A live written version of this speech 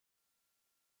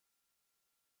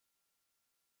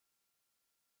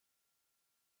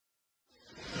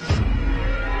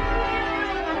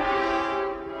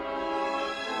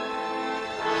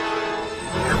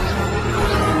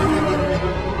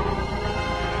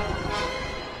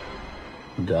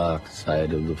dark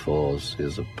side of the Force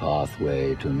is a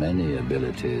pathway to many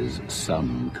abilities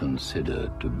some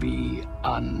consider to be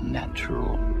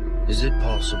unnatural. Is it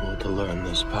possible to learn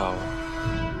this power?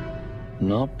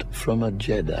 Not from a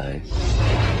Jedi.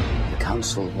 The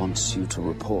Council wants you to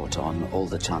report on all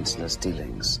the Chancellor's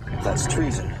dealings. That's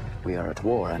treason. We are at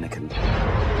war, Anakin.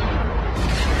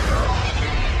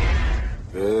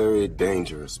 Very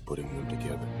dangerous putting them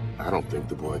together. I don't think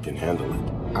the boy can handle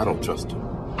it. I don't trust him.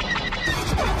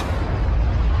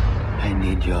 I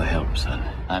need your help, son.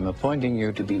 I'm appointing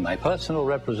you to be my personal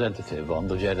representative on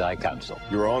the Jedi Council.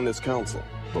 You're on this council,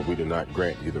 but we do not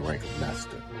grant you the rank of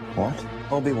master. What?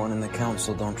 Obi-Wan and the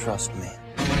Council don't trust me.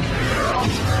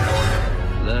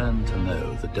 Learn to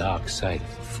know the dark side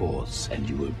of the Force, and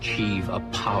you will achieve a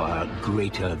power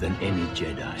greater than any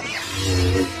Jedi.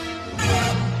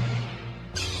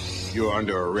 You're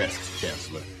under arrest,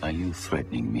 Chancellor. Are you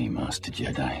threatening me, Master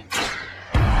Jedi?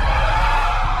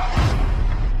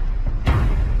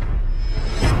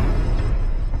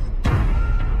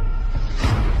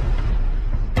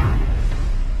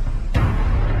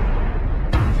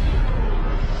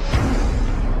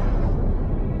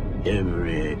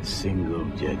 Every single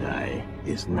Jedi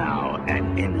is now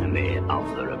an enemy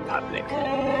of the Republic.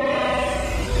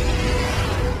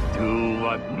 Do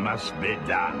what must be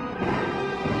done.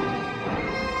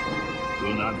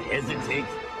 Do not hesitate.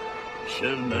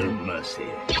 Show no mercy.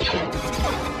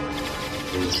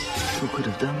 Who could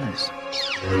have done this?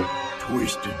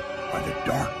 Twisted by the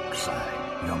dark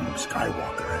side, young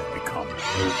Skywalker has become.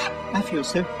 I feel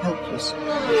so helpless.